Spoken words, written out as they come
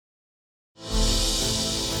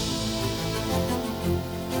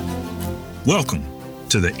Welcome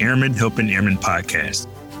to the Airmen Helping Airmen podcast.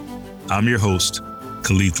 I'm your host,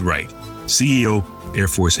 Khalid Wright, CEO, Air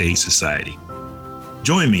Force Aid Society.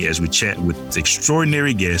 Join me as we chat with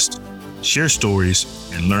extraordinary guests, share stories,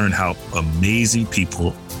 and learn how amazing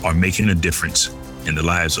people are making a difference in the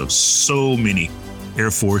lives of so many Air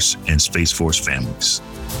Force and Space Force families.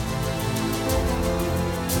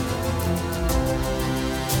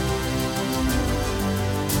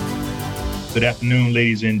 Good afternoon,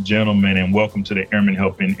 ladies and gentlemen, and welcome to the Airmen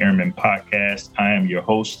Helping Airmen podcast. I am your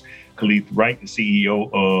host, Khalid Wright, the CEO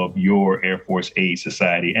of your Air Force Aid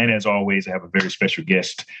Society. And as always, I have a very special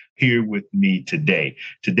guest here with me today.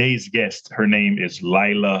 Today's guest, her name is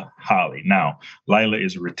Lila Holley. Now, Lila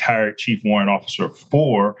is a retired Chief Warrant Officer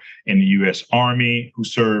 4 in the U.S. Army who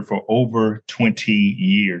served for over 20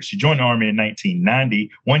 years. She joined the Army in 1990,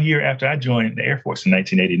 1 year after I joined the Air Force in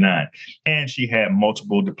 1989, and she had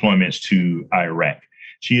multiple deployments to Iraq.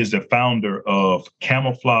 She is the founder of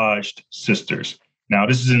Camouflaged Sisters. Now,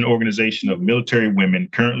 this is an organization of military women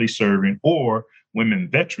currently serving or women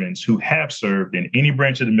veterans who have served in any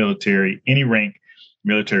branch of the military, any rank,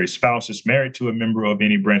 military spouses married to a member of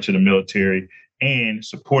any branch of the military, and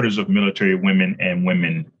supporters of military women and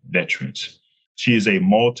women veterans. She is a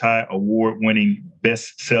multi-award-winning,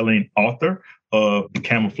 best-selling author of the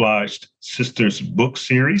Camouflaged Sisters book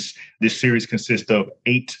series. This series consists of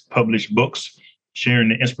 8 published books, sharing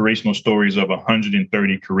the inspirational stories of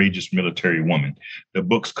 130 courageous military women. The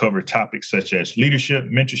books cover topics such as leadership,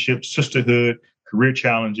 mentorship, sisterhood, career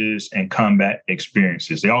challenges, and combat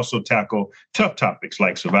experiences. They also tackle tough topics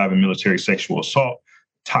like surviving military sexual assault,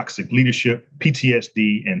 toxic leadership,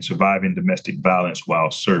 PTSD, and surviving domestic violence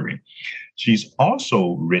while serving. She's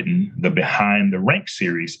also written the Behind the Rank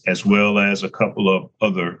series, as well as a couple of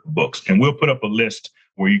other books. And we'll put up a list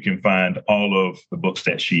where you can find all of the books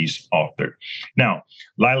that she's authored. Now,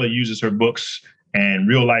 Lila uses her books and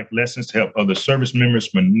real life lessons to help other service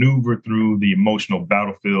members maneuver through the emotional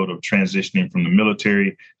battlefield of transitioning from the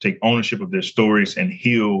military, take ownership of their stories, and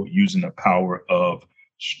heal using the power of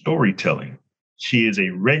storytelling. She is a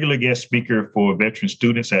regular guest speaker for veteran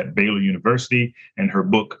students at Baylor University, and her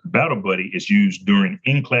book, Battle Buddy, is used during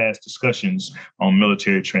in-class discussions on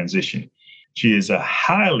military transition. She is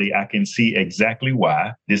I can see exactly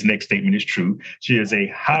why this next statement is true. She is a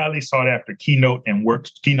highly sought after keynote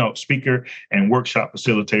speaker and workshop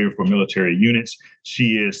facilitator for military units.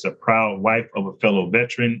 She is a proud wife of a fellow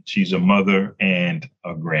veteran. She's a mother and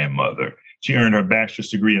a grandmother. She earned her bachelor's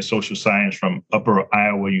degree in social science from Upper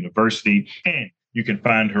Iowa University. And you can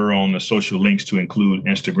find her on the social links to include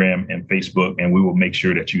Instagram and Facebook. And we will make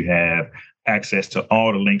sure that you have access to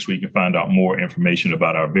all the links where you can find out more information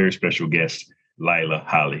about our very special guest, Lila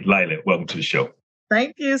Holley. Lila, welcome to the show.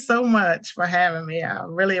 Thank you so much for having me. I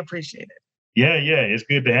really appreciate it. Yeah, it's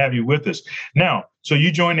good to have you with us. Now, so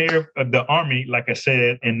you joined the Army, like I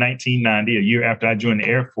said, in 1990, a year after I joined the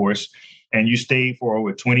Air Force, and you stayed for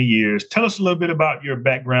over 20 years. Tell us a little bit about your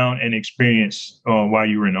background and experience while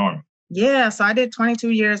you were in the Army. Yeah, so I did 22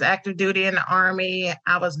 years active duty in the Army.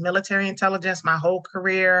 I was military intelligence my whole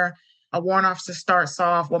career. A warrant officer starts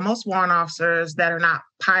off, well, most warrant officers that are not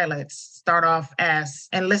pilots start off as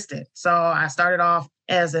enlisted. So I started off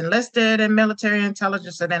as enlisted in military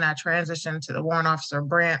intelligence, and then I transitioned to the warrant officer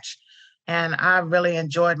branch. And I really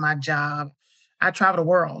enjoyed my job. I traveled the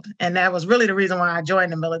world, and that was really the reason why I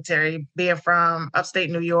joined the military. Being from upstate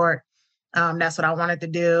New York, that's what I wanted to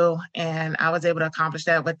do. And I was able to accomplish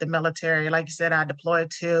that with the military. Like you said, I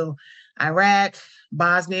deployed to Iraq,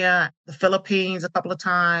 Bosnia, the Philippines a couple of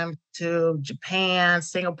times, to Japan,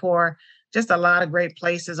 Singapore, just a lot of great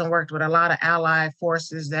places, and worked with a lot of allied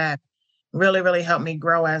forces that really, really helped me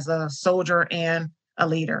grow as a soldier and a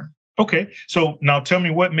leader. Okay. So now tell me,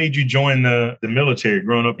 what made you join the military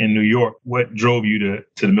growing up in New York? What drove you to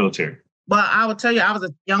the military? Well, I will tell you, I was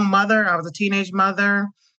a young mother. I was a teenage mother.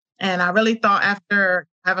 And I really thought after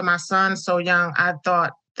having my son so young, I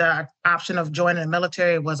thought the option of joining the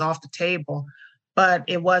military was off the table, but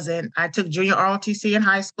it wasn't. I took junior ROTC in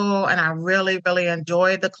high school, and I really, really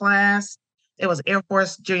enjoyed the class. It was Air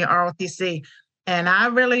Force Junior ROTC. And I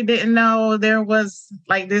really didn't know there was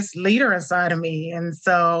like this leader inside of me. And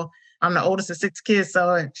so I'm the oldest of 6 kids.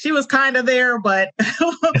 So she was kind of there, but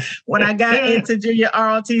when I got into junior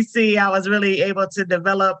ROTC, I was really able to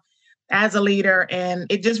develop as a leader. And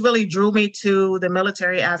it just really drew me to the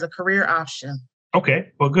military as a career option.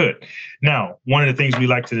 Okay, well, good. Now, one of the things we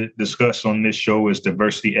like to discuss on this show is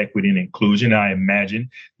diversity, equity, and inclusion. I imagine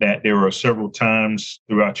that there were several times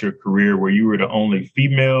throughout your career where you were the only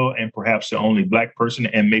female and perhaps the only Black person,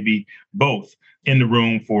 and maybe both, in the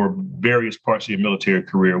room for various parts of your military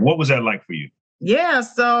career. What was that like for you? Yeah,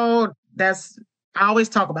 so I always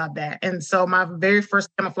talk about that. And so my very first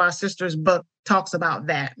Camouflaged Sisters book talks about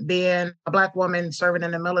that, being a Black woman serving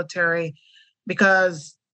in the military,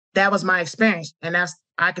 because that was my experience. And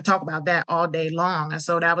I could talk about that all day long. And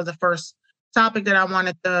so that was the first topic that I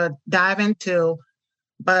wanted to dive into.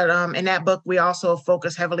 But in that book, we also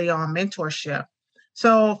focus heavily on mentorship.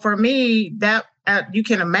 So for me, that you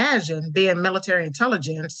can imagine being military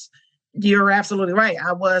intelligence. You're absolutely right.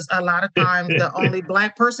 I was a lot of times the only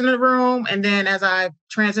Black person in the room. And then as I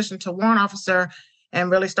transitioned to warrant officer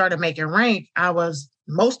and really started making rank, I was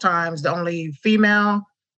most times the only female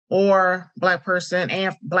or Black person,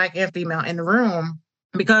 and Black and female in the room,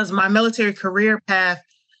 because my military career path,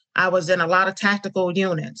 I was in a lot of tactical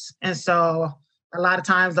units. And so a lot of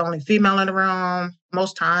times the only female in the room,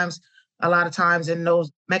 most times, a lot of times in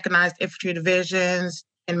those mechanized infantry divisions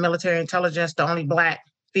in military intelligence, the only Black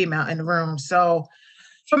female in the room. So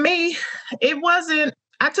for me,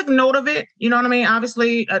 I took note of it. You know what I mean?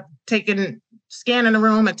 Obviously, scanning the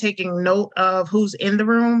room and taking note of who's in the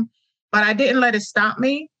room, but I didn't let it stop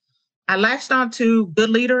me. I latched on to good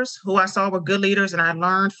leaders who I saw were good leaders, and I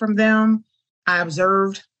learned from them. I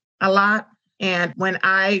observed a lot. And when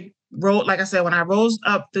I rose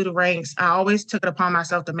up through the ranks, I always took it upon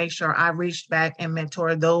myself to make sure I reached back and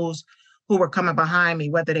mentored those who were coming behind me,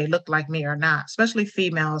 whether they looked like me or not, especially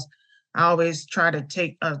females. I always try to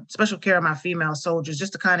take special care of my female soldiers,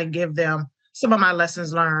 just to kind of give them some of my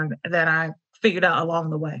lessons learned that I figured out along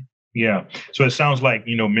the way. Yeah. So it sounds like,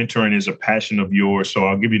 mentoring is a passion of yours. So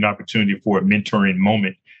I'll give you an opportunity for a mentoring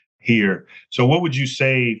moment here. So what would you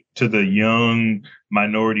say to the young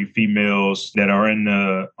minority females that are in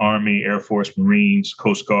the Army, Air Force, Marines,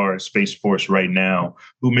 Coast Guard, Space Force right now,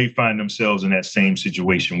 who may find themselves in that same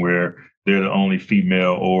situation where they're the only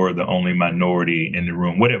female or the only minority in the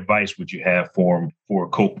room? What advice would you have for them for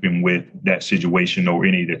coping with that situation or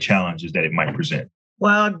any of the challenges that it might present?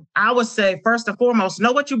 Well, I would say first and foremost,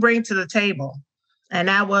 know what you bring to the table. And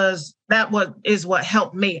that is what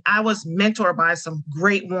helped me. I was mentored by some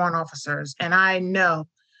great warrant officers, and I know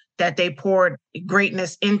that they poured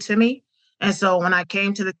greatness into me. And so when I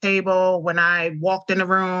came to the table, when I walked in the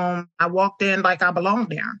room, I walked in like I belonged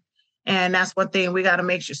there. And that's one thing we got to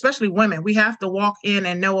make sure, especially women, we have to walk in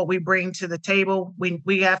and know what we bring to the table.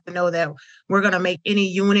 We have to know that we're going to make any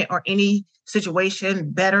unit or any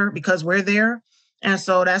situation better because we're there. And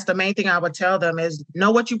so that's the main thing I would tell them is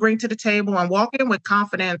know what you bring to the table and walk in with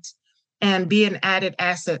confidence and be an added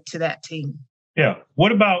asset to that team. Yeah.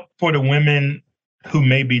 What about for the women who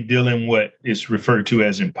may be dealing what is referred to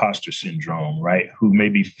as imposter syndrome, right? Who may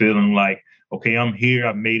be feeling like, okay, I'm here,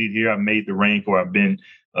 I've made it here, I've made the rank, or I've been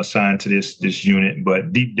assigned to this unit,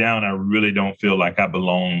 but deep down, I really don't feel like I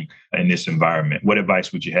belong in this environment. What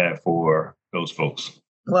advice would you have for those folks?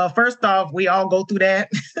 Well, first off, we all go through that.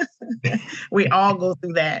 We all go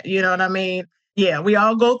through that. You know what I mean? Yeah, we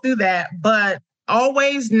all go through that, but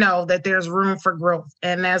always know that there's room for growth.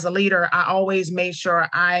 And as a leader, I always made sure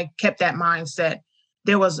I kept that mindset.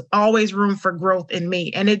 There was always room for growth in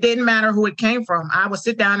me. And it didn't matter who it came from. I would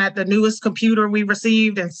sit down at the newest computer we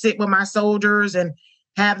received and sit with my soldiers and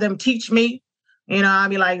have them teach me. I'd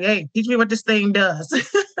be like, hey, teach me what this thing does.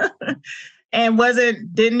 And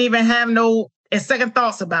didn't even have no second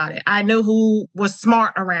thoughts about it. I knew who was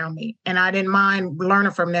smart around me, and I didn't mind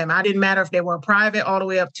learning from them. I didn't matter if they were private all the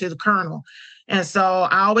way up to the colonel. And so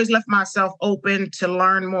I always left myself open to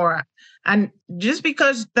learn more. And just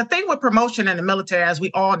because the thing with promotion in the military, as we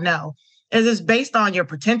all know, is it's based on your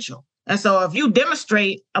potential. And so if you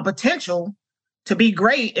demonstrate a potential to be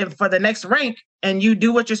great and for the next rank, and you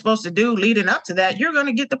do what you're supposed to do leading up to that, you're going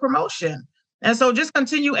to get the promotion. And so just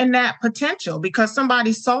continue in that potential because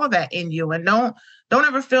somebody saw that in you, and don't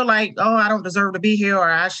ever feel like, oh, I don't deserve to be here or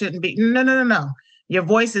I shouldn't be. No. Your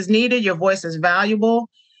voice is needed. Your voice is valuable.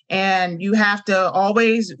 And you have to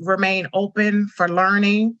always remain open for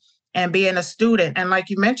learning and being a student. And like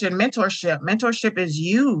you mentioned, mentorship is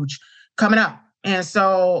huge coming up. And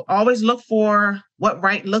so always look for what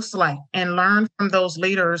right looks like and learn from those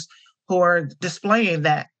leaders who are displaying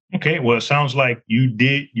that. Okay, well, it sounds like you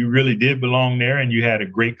really did belong there and you had a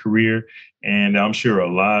great career. And I'm sure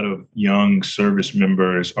a lot of young service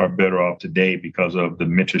members are better off today because of the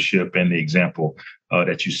mentorship and the example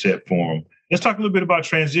that you set for them. Let's talk a little bit about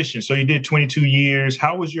transition. So you did 22 years.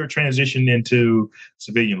 How was your transition into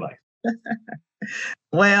civilian life?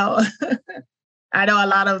 Well, I know a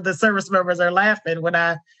lot of the service members are laughing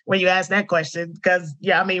when you ask that question because,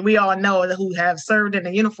 we all know that who have served in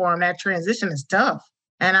the uniform, that transition is tough.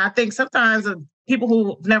 And I think sometimes people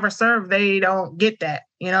who've never served, they don't get that.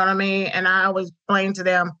 You know what I mean? And I always explain to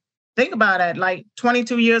them, think about it, like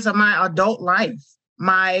 22 years of my adult life,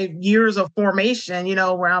 my years of formation,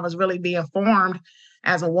 where I was really being formed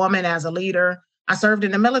as a woman, as a leader, I served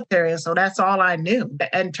in the military. And so that's all I knew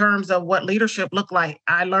in terms of what leadership looked like.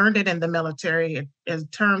 I learned it in the military in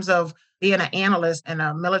terms of being an analyst and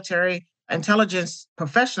a military intelligence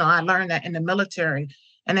professional. I learned that in the military.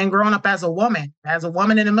 And then growing up as a woman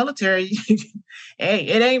in the military, hey,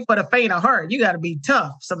 it ain't for the faint of heart. You got to be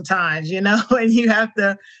tough sometimes, and you have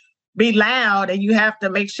to be loud and you have to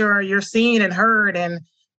make sure you're seen and heard. And,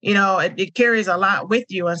 it carries a lot with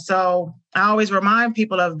you. And so I always remind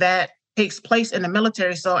people of that takes place in the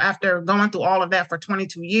military. So after going through all of that for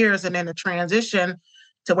 22 years and then the transition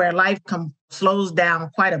to where life slows down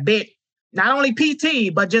quite a bit, not only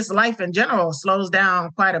PT, but just life in general slows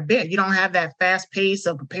down quite a bit. You don't have that fast pace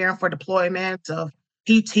of preparing for deployment, of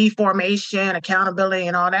PT formation, accountability,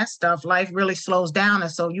 and all that stuff. Life really slows down.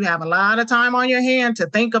 And so you have a lot of time on your hand to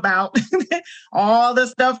think about all the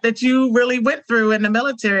stuff that you really went through in the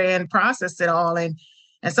military and process it all. And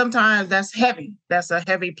sometimes that's heavy. That's a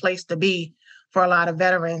heavy place to be for a lot of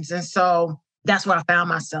veterans. And so that's where I found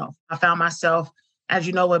myself. As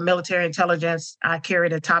you know, with military intelligence, I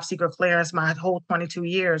carried a top secret clearance my whole 22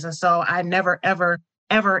 years. And so I never, ever,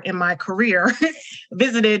 ever in my career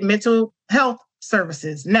visited mental health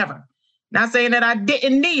services. Never. Not saying that I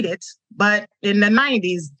didn't need it, but in the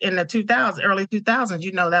 90s, in the 2000s, early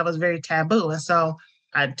 2000s, that was very taboo. And so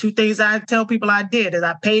two things I tell people I did is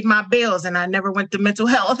I paid my bills and I never went to mental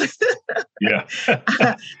health. Yeah.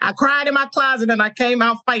 I cried in my closet and I came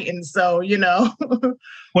out fighting. So,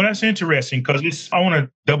 Well, that's interesting because I want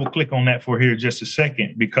to double click on that for here just a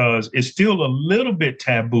second, because it's still a little bit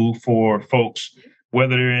taboo for folks,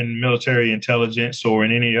 whether they're in military intelligence or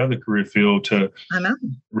in any other career field, to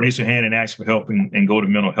raise their hand and ask for help and go to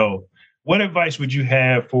mental health. What advice would you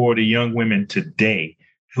have for the young women today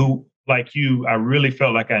who, like you, I really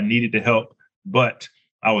felt like I needed the help, but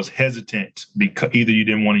I was hesitant because either you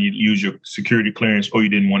didn't want to use your security clearance or you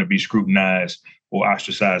didn't want to be scrutinized or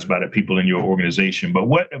ostracized by the people in your organization. But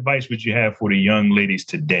what advice would you have for the young ladies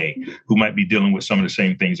today who might be dealing with some of the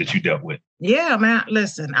same things that you dealt with? Yeah, man.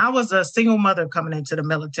 Listen, I was a single mother coming into the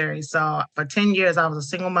military. So for 10 years, I was a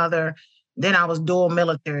single mother. Then I was dual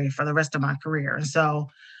military for the rest of my career. And so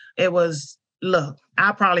it was, look,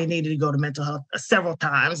 I probably needed to go to mental health several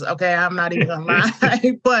times. Okay, I'm not even gonna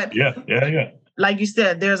lie. But yeah. Like you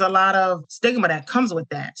said, there's a lot of stigma that comes with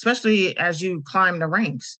that, especially as you climb the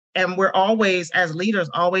ranks. And we're always, as leaders,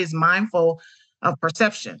 always mindful of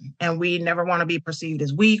perception. And we never want to be perceived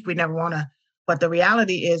as weak. We never want to. But the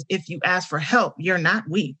reality is, if you ask for help, you're not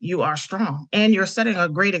weak. You are strong. And you're setting a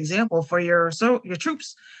great example for your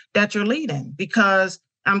troops that you're leading. Because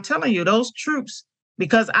I'm telling you, those troops,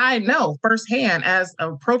 because I know firsthand as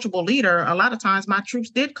an approachable leader, a lot of times my troops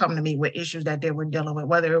did come to me with issues that they were dealing with,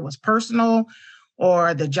 whether it was personal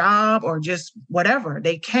or the job or just whatever.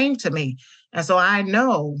 They came to me. And so I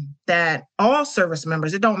know that all service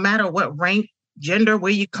members, it don't matter what rank, gender,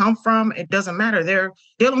 where you come from, it doesn't matter. They're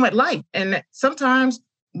dealing with life. And sometimes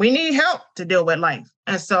we need help to deal with life.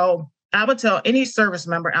 And so I would tell any service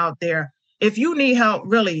member out there, if you need help,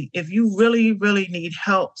 really, if you really, really need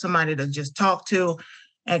help, somebody to just talk to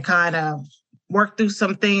and kind of work through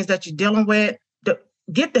some things that you're dealing with,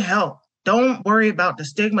 get the help. Don't worry about the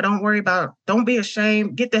stigma. Don't be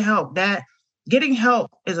ashamed. Get the help. That getting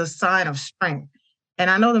help is a sign of strength.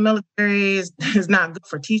 And I know the military is not good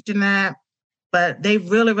for teaching that, but they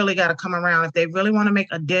really, really got to come around. If they really want to make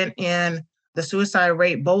a dent in the suicide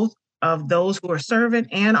rate, both of those who are serving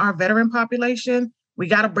and our veteran population, we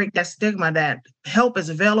got to break that stigma that help is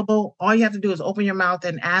available. All you have to do is open your mouth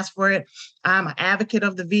and ask for it. I'm an advocate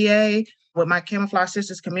of the VA. With my Camouflaged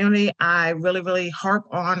Sisters community, I really, really harp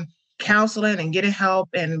on counseling and getting help.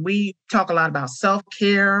 And we talk a lot about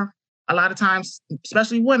self-care. A lot of times,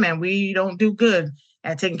 especially women, we don't do good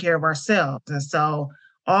at taking care of ourselves. And so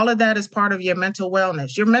all of that is part of your mental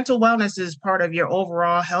wellness. Your mental wellness is part of your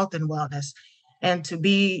overall health and wellness. And to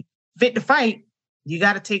be fit to fight, you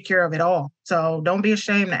got to take care of it all. So don't be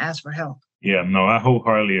ashamed to ask for help. Yeah, no, I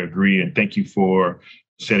wholeheartedly agree. And thank you for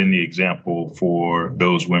setting the example for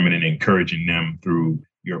those women and encouraging them through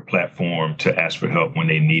your platform to ask for help when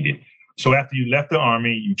they need it. So after you left the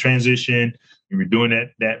Army, you transitioned, you were doing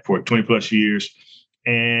that for 20 plus years.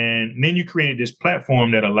 And then you created this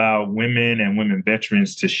platform that allowed women and women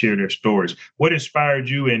veterans to share their stories. What inspired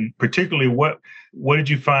you, and particularly what did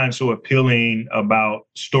you find so appealing about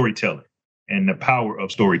storytelling and the power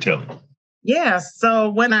of storytelling? Yeah. So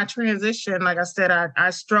when I transitioned, like I said, I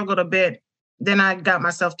struggled a bit. Then I got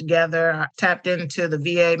myself together. I tapped into the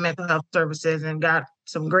VA mental health services and got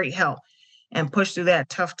some great help and pushed through that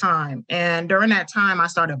tough time. And during that time, I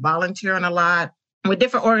started volunteering a lot. with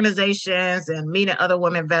different organizations and meeting other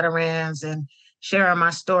women veterans and sharing my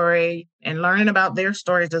story and learning about their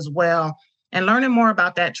stories as well, and learning more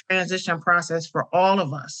about that transition process for all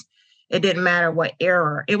of us. It didn't matter what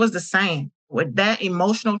era, it was the same. With that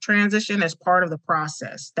emotional transition as part of the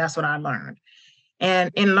process. That's what I learned.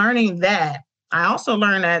 And in learning that, I also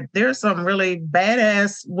learned that there's some really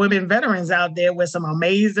badass women veterans out there with some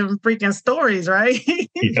amazing freaking stories, right?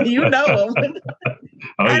 Yeah. You know them.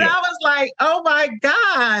 Oh, And yeah. I was like, oh my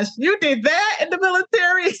gosh, you did that in the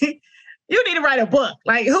military? You need to write a book.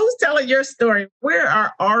 Like, who's telling your story? Where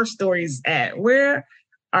are our stories at? Where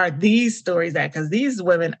are these stories at? Because these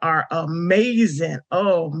women are amazing.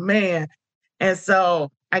 Oh, man. And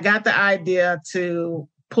so I got the idea to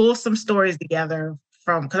pull some stories together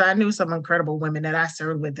from, because I knew some incredible women that I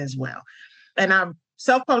served with as well. And I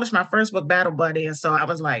self-published my first book, Battle Buddy. And so I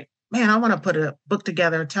was like, man, I want to put a book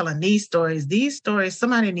together telling these stories. These stories,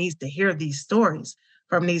 somebody needs to hear these stories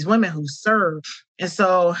from these women who serve. And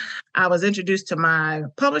so I was introduced to my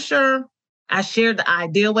publisher. I shared the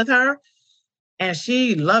idea with her and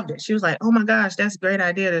she loved it. She was like, oh my gosh, that's a great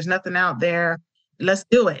idea. There's nothing out there. Let's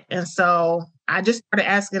do it. And so I just started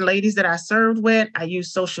asking ladies that I served with. I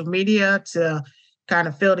used social media to kind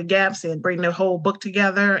of fill the gaps and bring the whole book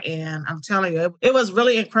together. And I'm telling you, it was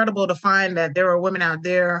really incredible to find that there were women out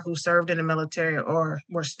there who served in the military or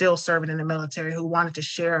were still serving in the military who wanted to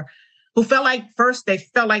share, who felt like first they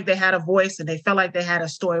felt like they had a voice and they felt like they had a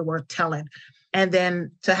story worth telling. And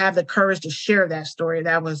then to have the courage to share that story,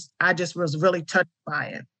 I just was really touched by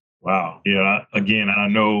it. Wow. Yeah. Again, I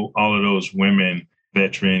know all of those women,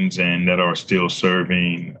 veterans, and that are still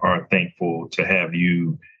serving are thankful to have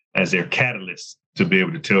you as their catalyst to be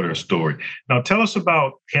able to tell their story. Now, tell us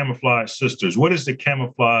about Camouflaged Sisters. What is the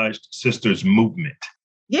Camouflaged Sisters movement?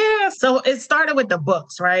 Yeah, so it started with the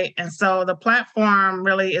books, right? And so the platform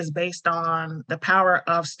really is based on the power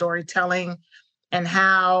of storytelling and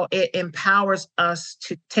how it empowers us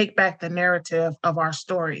to take back the narrative of our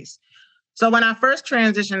stories. So when I first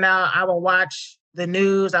transitioned out, I would watch the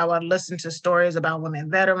news. I would listen to stories about women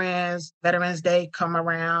veterans, Veterans Day come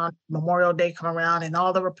around, Memorial Day come around, and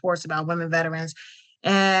all the reports about women veterans.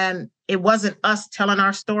 And it wasn't us telling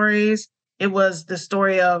our stories. It was the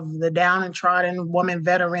story of the down and trodden woman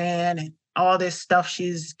veteran and all this stuff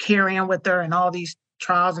she's carrying with her and all these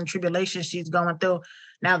trials and tribulations she's going through.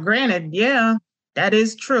 Now, granted, yeah, that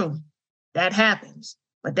is true. That happens.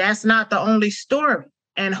 But that's not the only story.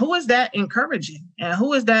 And who is that encouraging? And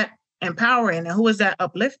who is that empowering? And who is that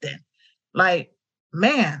uplifting? Like,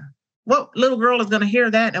 man, what little girl is going to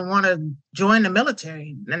hear that and want to join the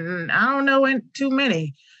military? And I don't know too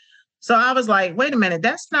many. So I was like, wait a minute,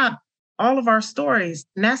 that's not all of our stories.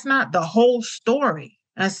 And that's not the whole story.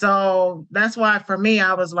 And so that's why for me,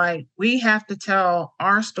 I was like, we have to tell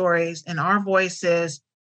our stories and our voices,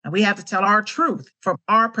 and we have to tell our truth from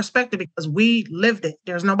our perspective because we lived it.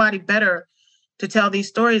 There's nobody better to tell these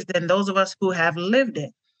stories than those of us who have lived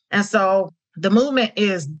it. And so the movement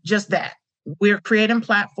is just that. We're creating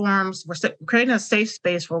platforms, we're creating a safe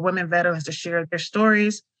space for women veterans to share their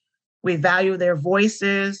stories. We value their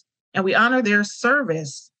voices and we honor their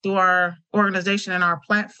service through our organization and our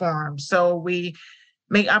platform. So we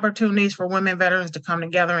make opportunities for women veterans to come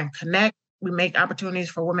together and connect. We make opportunities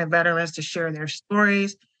for women veterans to share their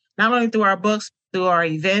stories, not only through our books, through our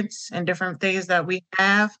events and different things that we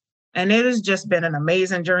have. And it has just been an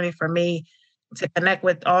amazing journey for me to connect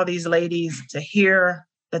with all these ladies, to hear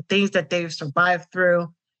the things that they've survived through,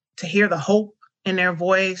 to hear the hope in their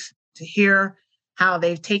voice, to hear how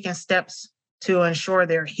they've taken steps to ensure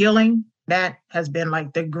their healing. That has been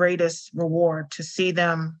like the greatest reward to see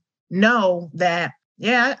them know that,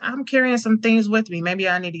 yeah, I'm carrying some things with me. Maybe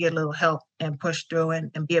I need to get a little help and push through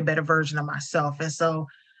and be a better version of myself. And so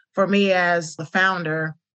for me as the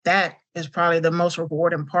founder, that is probably the most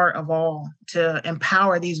rewarding part of all, to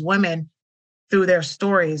empower these women through their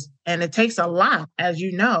stories. And it takes a lot, as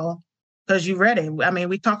you know, because you read it. I mean,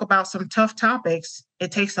 we talk about some tough topics.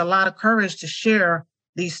 It takes a lot of courage to share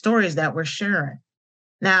these stories that we're sharing.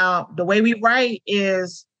 Now, the way we write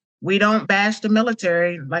is we don't bash the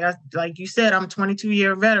military. Like you said, I'm a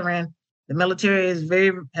 22-year veteran. The military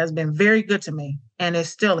has been very good to me, and it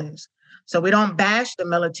still is. So we don't bash the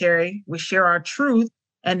military. We share our truth,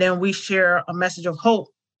 and then we share a message of hope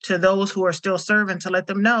to those who are still serving to let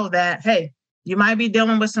them know that, hey, you might be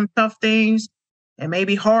dealing with some tough things. It may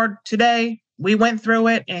be hard today. We went through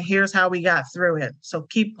it, and here's how we got through it. So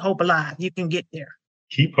keep hope alive. You can get there.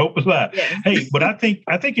 Keep hope alive. Yes. Hey, but I think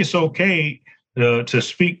it's okay to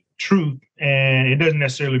speak truth. And it doesn't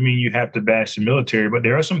necessarily mean you have to bash the military, but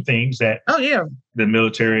there are some things that Oh, yeah. the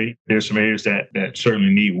military, there's some areas that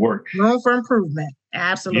certainly need work. Room for improvement.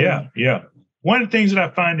 Absolutely. Yeah, yeah. One of the things that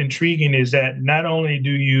I find intriguing is that not only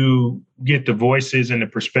do you get the voices and the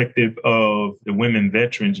perspective of the women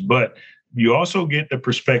veterans, but you also get the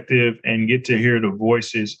perspective and get to hear the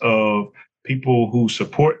voices of people who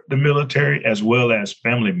support the military as well as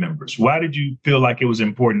family members. Why did you feel like it was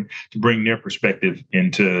important to bring their perspective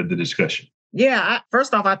into the discussion? Yeah.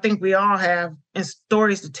 First off, I think we all have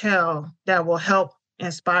stories to tell that will help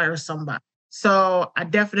inspire somebody. So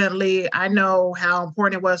I know how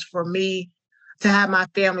important it was for me to have my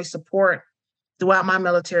family support throughout my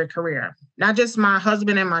military career, not just my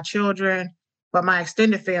husband and my children, but my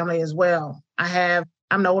extended family as well. I'm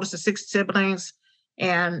the oldest of 6 siblings.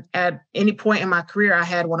 And at any point in my career, I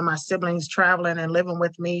had one of my siblings traveling and living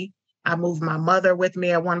with me. I moved my mother with me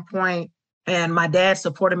at one point, and my dad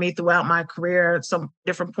supported me throughout my career at some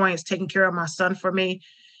different points, taking care of my son for me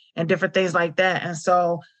and different things like that. And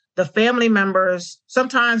so the family members,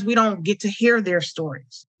 sometimes we don't get to hear their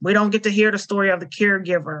stories. We don't get to hear the story of the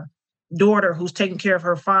caregiver daughter who's taking care of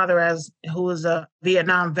her father who is a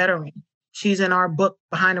Vietnam veteran. She's in our book,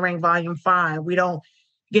 Behind the Ring, Volume 5. We don't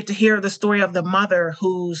get to hear the story of the mother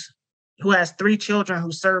who has 3 children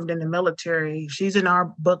who served in the military. She's in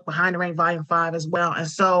our book, Behind the Ring, Volume 5 as well. And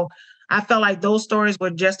so I felt like those stories were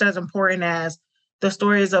just as important as the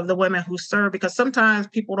stories of the women who serve, because sometimes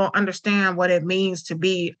people don't understand what it means to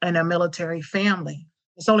be in a military family.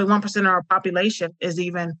 It's only 1% of our population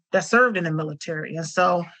that served in the military. And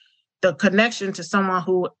so the connection to someone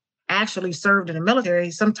who actually served in the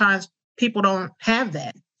military, sometimes people don't have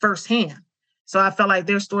that firsthand. So I felt like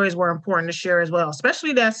their stories were important to share as well,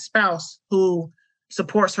 especially that spouse who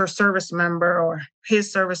supports her service member or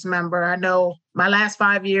his service member. I know my last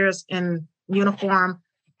 5 years in uniform,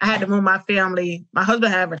 I had to move my family. My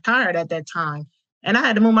husband had retired at that time, and I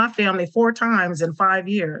had to move my family 4 times in 5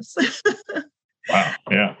 years. Wow.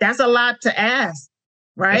 Yeah. That's a lot to ask,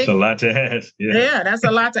 right? That's a lot to ask. Yeah, that's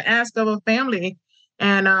a lot to ask of a family.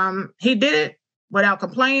 And he did it without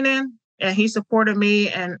complaining. And he supported me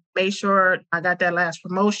and made sure I got that last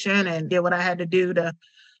promotion and did what I had to do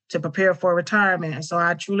to prepare for retirement. And so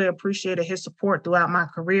I truly appreciated his support throughout my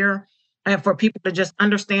career, and for people to just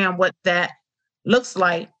understand what that looks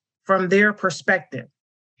like from their perspective.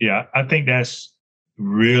 Yeah, I think that's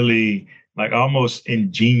really like almost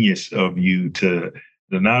ingenious of you to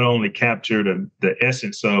not only capture the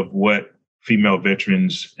essence of what female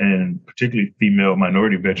veterans and particularly female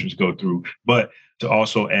minority veterans go through, but to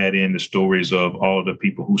also add in the stories of all the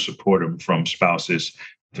people who support them, from spouses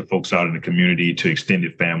to folks out in the community to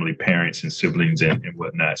extended family, parents and siblings and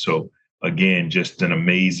whatnot. So again, just an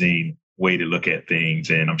amazing way to look at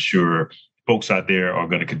things. And I'm sure folks out there are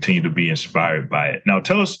going to continue to be inspired by it. Now,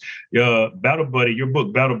 tell us, Battle Buddy, your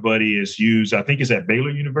book, Battle Buddy, is used, I think it's at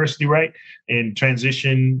Baylor University, right? In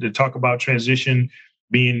transition, to talk about transition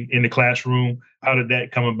being in the classroom. How did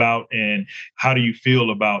that come about? And how do you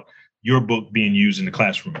feel about your book being used in the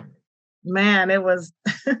classroom? Man,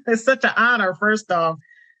 it's such an honor, first off,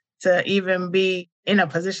 to even be in a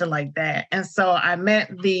position like that. And so I met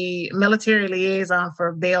the military liaison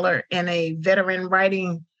for Baylor in a veteran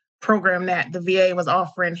writing program that the VA was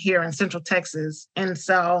offering here in Central Texas. And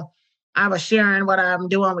so I was sharing what I'm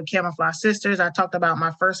doing with Camouflaged Sisters. I talked about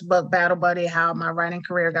my first book, Battle Buddy, how my writing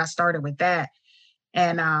career got started with that.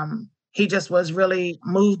 And he just was really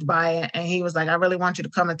moved by it. And he was like, I really want you to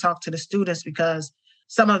come and talk to the students, because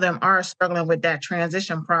some of them are struggling with that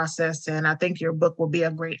transition process. And I think your book will be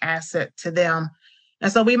a great asset to them.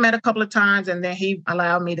 And so we met a couple of times, and then he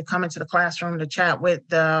allowed me to come into the classroom to chat with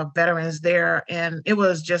the veterans there. And it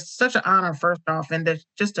was just such an honor, first off, and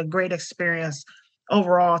just a great experience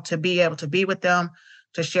overall to be able to be with them,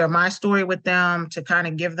 to share my story with them, to kind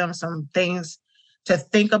of give them some things to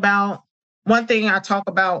think about. One thing I talk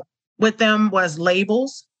about with them was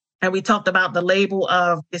labels. And we talked about the label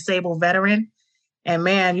of disabled veteran. And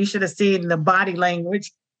man, you should have seen the body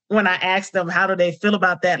language when I asked them how do they feel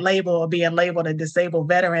about that label of being labeled a disabled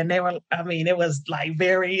veteran. It was like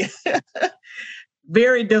very,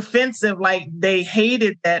 very defensive, like they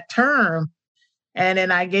hated that term. And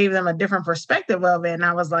then I gave them a different perspective of it. And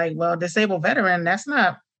I was like, well, disabled veteran,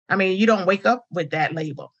 you don't wake up with that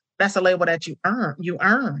label. That's a label that you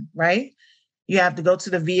earn, right? You have to go to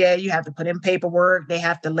the VA, you have to put in paperwork. They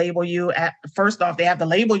have to label you first off, they have to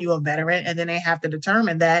label you a veteran, and then they have to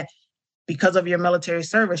determine that because of your military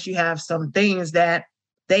service, you have some things that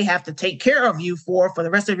they have to take care of you for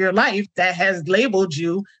the rest of your life that has labeled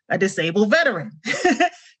you a disabled veteran.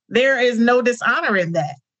 There is no dishonor in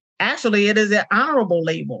that. Actually, it is an honorable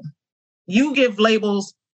label. You give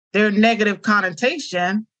labels their negative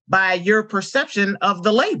connotation by your perception of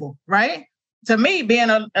the label, right? To me, being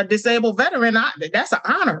a disabled veteran, that's an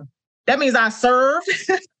honor. That means I served,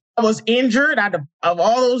 I was injured. Of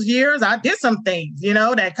all those years, I did some things,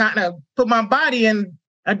 that kind of put my body in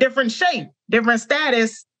a different shape, different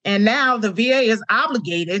status. And now the VA is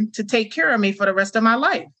obligated to take care of me for the rest of my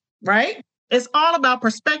life, right? It's all about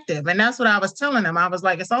perspective. And that's what I was telling them. I was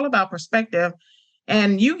like, it's all about perspective.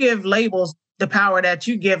 And you give labels the power that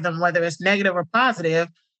you give them, whether it's negative or positive.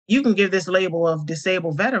 You can give this label of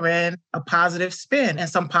disabled veteran a positive spin and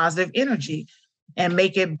some positive energy and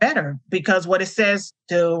make it better, because what it says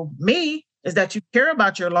to me is that you care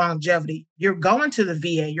about your longevity. You're going to the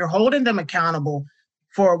VA, you're holding them accountable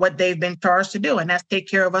for what they've been charged to do, and that's take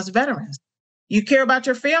care of us veterans. You care about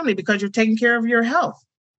your family because you're taking care of your health.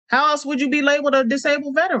 How else would you be labeled a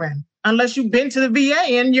disabled veteran unless you've been to the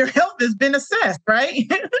VA and your health has been assessed,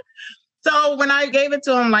 right? So when I gave it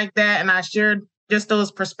to them like that and I shared just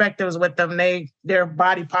those perspectives with them, their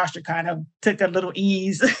body posture kind of took a little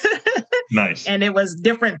ease. Nice. And it was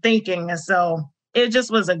different thinking. And so it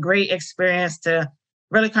just was a great experience to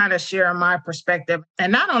really kind of share my perspective.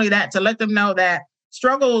 And not only that, to let them know that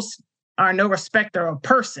struggles are no respecter of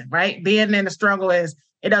person, right? Being in the struggle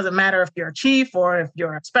it doesn't matter if you're a chief or if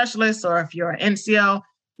you're a specialist or if you're an NCO,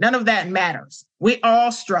 none of that matters. We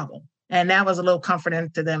all struggle. And that was a little comforting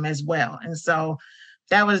to them as well. And so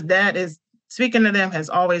that is speaking to them has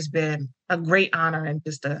always been a great honor and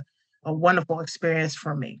just a wonderful experience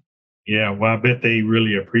for me. Yeah, well, I bet they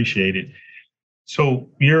really appreciate it. So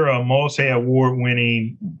you're a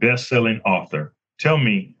multi-award-winning, best-selling author. Tell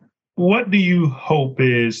me, what do you hope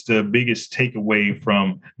is the biggest takeaway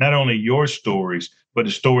from not only your stories, but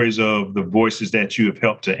the stories of the voices that you have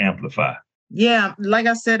helped to amplify? Yeah, like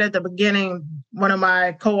I said at the beginning, one of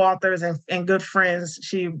my co-authors and good friends,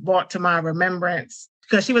 she brought to my remembrance,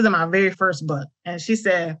 because she was in my very first book. And she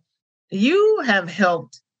said, you have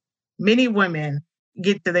helped many women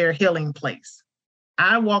get to their healing place.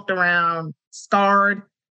 I walked around scarred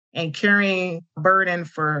and carrying a burden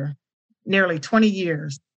for nearly 20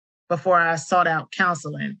 years before I sought out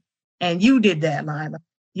counseling. And you did that, Lila.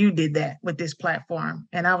 You did that with this platform.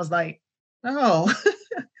 And I was like, oh,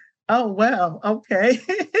 oh, well, okay.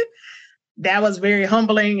 That was very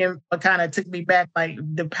humbling and kind of took me back, like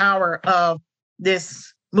the power of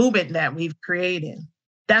this movement that we've created.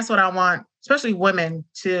 That's what I want, especially women,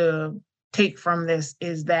 to take from this,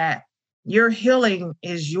 is that your healing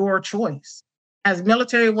is your choice. As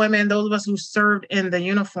military women, those of us who served in the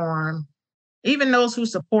uniform, even those who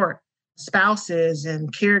support spouses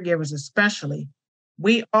and caregivers especially,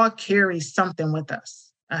 we all carry something with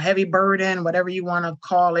us, a heavy burden, whatever you want to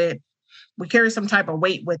call it. We carry some type of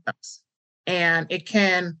weight with us, and it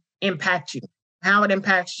can impact you. How it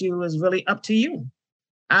impacts you is really up to you.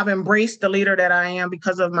 I've embraced the leader that I am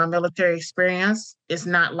because of my military experience. It's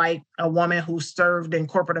not like a woman who served in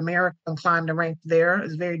corporate America and climbed the ranks there.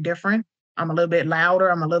 It's very different. I'm a little bit louder.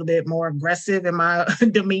 I'm a little bit more aggressive in my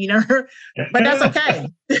demeanor, but that's okay.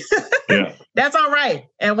 Yeah. That's all right.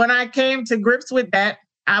 And when I came to grips with that,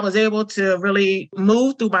 I was able to really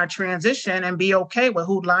move through my transition and be okay with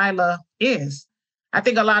who Lila is. I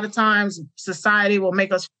think a lot of times society will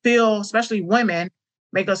make us feel, especially women,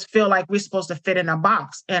 make us feel like we're supposed to fit in a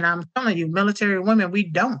box. And I'm telling you, military women, we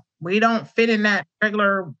don't. We don't fit in that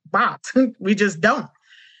regular box. We just don't.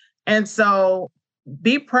 And so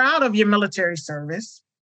be proud of your military service.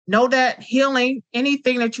 Know that healing,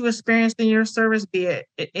 anything that you experienced in your service, be it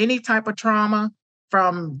any type of trauma,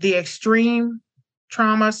 from the extreme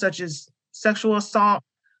trauma such as sexual assault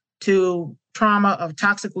to trauma of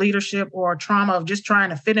toxic leadership or trauma of just trying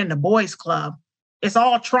to fit in the boys club, it's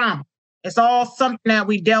all trauma. It's all something that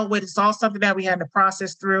we dealt with. It's all something that we had to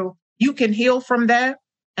process through. You can heal from that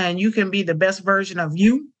and you can be the best version of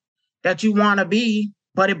you that you want to be,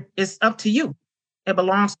 but it's up to you. It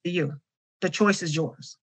belongs to you. The choice is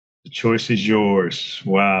yours. The choice is yours.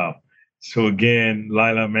 Wow. So again,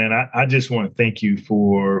 Lila, man, I just want to thank you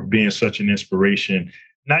for being such an inspiration,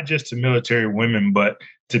 not just to military women, but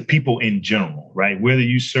to people in general, right? Whether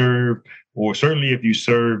you serve or certainly if you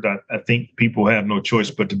served, I think people have no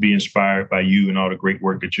choice but to be inspired by you and all the great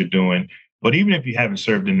work that you're doing. But even if you haven't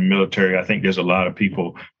served in the military, I think there's a lot of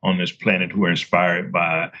people on this planet who are inspired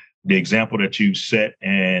by the example that you've set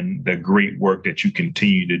and the great work that you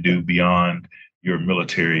continue to do beyond your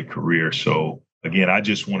military career. So again, I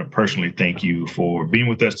just want to personally thank you for being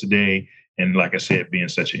with us today. And like I said, being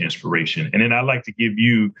such an inspiration. And then I'd like to give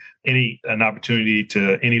you an opportunity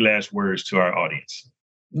to any last words to our audience.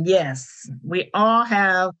 Yes, we all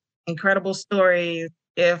have incredible stories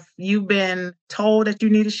If you've been told that you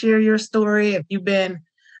need to share your story, if you've been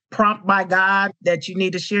prompted by God that you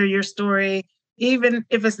need to share your story, even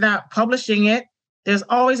if it's not publishing it, there's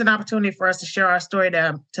always an opportunity for us to share our story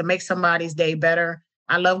to make somebody's day better.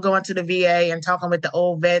 I love going to the VA and talking with the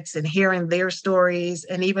old vets and hearing their stories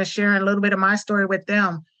and even sharing a little bit of my story with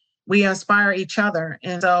them. We inspire each other.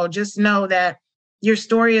 And so just know that your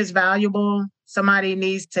story is valuable. Somebody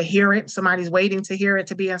needs to hear it. Somebody's waiting to hear it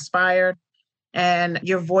to be inspired. And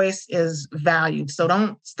your voice is valued. So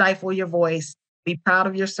don't stifle your voice. Be proud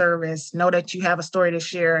of your service. Know that you have a story to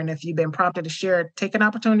share. And if you've been prompted to share it, take an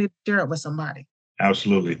opportunity to share it with somebody.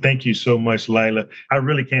 Absolutely. Thank you so much, Lila. I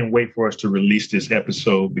really can't wait for us to release this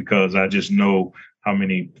episode because I just know how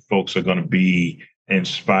many folks are going to be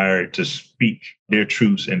inspired to speak their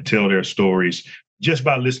truths and tell their stories just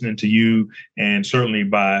by listening to you and certainly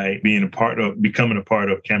by becoming a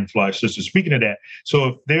part of Camouflaged Sisters. Speaking of that, so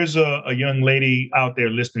if there's a young lady out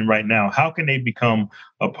there listening right now, how can they become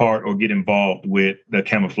a part or get involved with the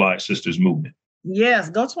Camouflaged Sisters movement? Yes,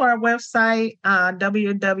 go to our website,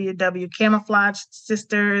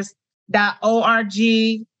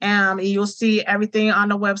 www.camouflagedsisters.org. You'll see everything on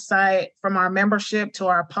the website from our membership to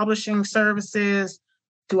our publishing services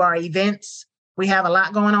to our events. We have a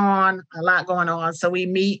lot going on. So we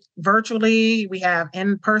meet virtually, we have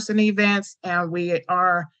in-person events, and we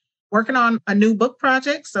are working on a new book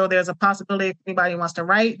project. So there's a possibility if anybody wants to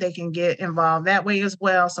write, they can get involved that way as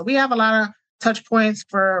well. So we have a lot of touch points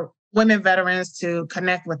for women veterans to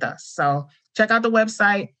connect with us. So check out the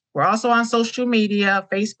website. We're also on social media,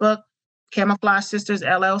 Facebook, Camouflaged Sisters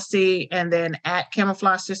LLC, and then at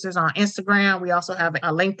Camouflaged Sisters on Instagram. We also have a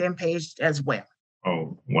LinkedIn page as well.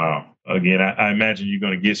 Oh, wow. Again, I imagine you're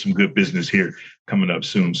going to get some good business here coming up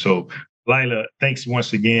soon. So Lila, thanks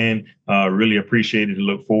once again. Really appreciate it.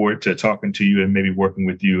 Look forward to talking to you and maybe working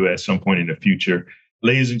with you at some point in the future.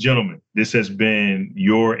 Ladies and gentlemen, this has been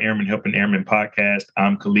your Airmen Helping Airmen podcast.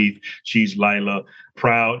 I'm Khalif. She's Lila,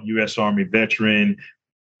 proud U.S. Army veteran,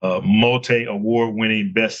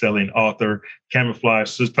 multi-award-winning best-selling author,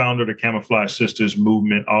 founder of the Camouflaged Sisters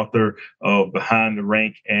movement, author of Behind the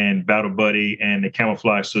Rank and Battle Buddy and the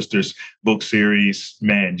Camouflaged Sisters book series.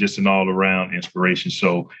 Man, just an all-around inspiration.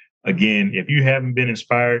 So again, if you haven't been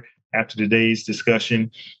inspired after today's discussion,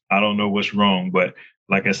 I don't know what's wrong, but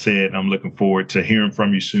like I said, I'm looking forward to hearing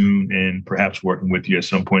from you soon and perhaps working with you at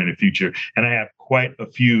some point in the future. And I have quite a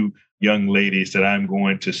few young ladies that I'm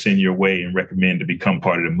going to send your way and recommend to become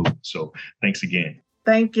part of the movement. So thanks again.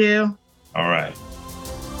 Thank you. All right.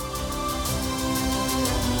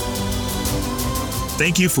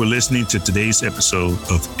 Thank you for listening to today's episode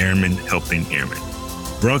of Airmen Helping Airmen,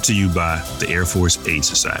 brought to you by the Air Force Aid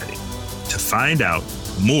Society. To find out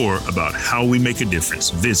more about how we make a difference,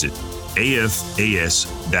 visit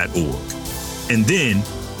afas.org. And then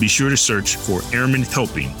be sure to search for Airmen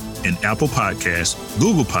Helping in Apple Podcasts,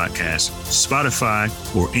 Google Podcasts, Spotify,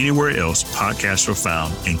 or anywhere else podcasts are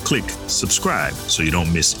found, and click subscribe so you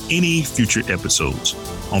don't miss any future episodes.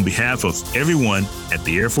 On behalf of everyone at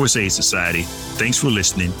the Air Force Aid Society, thanks for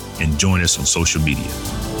listening and join us on social media.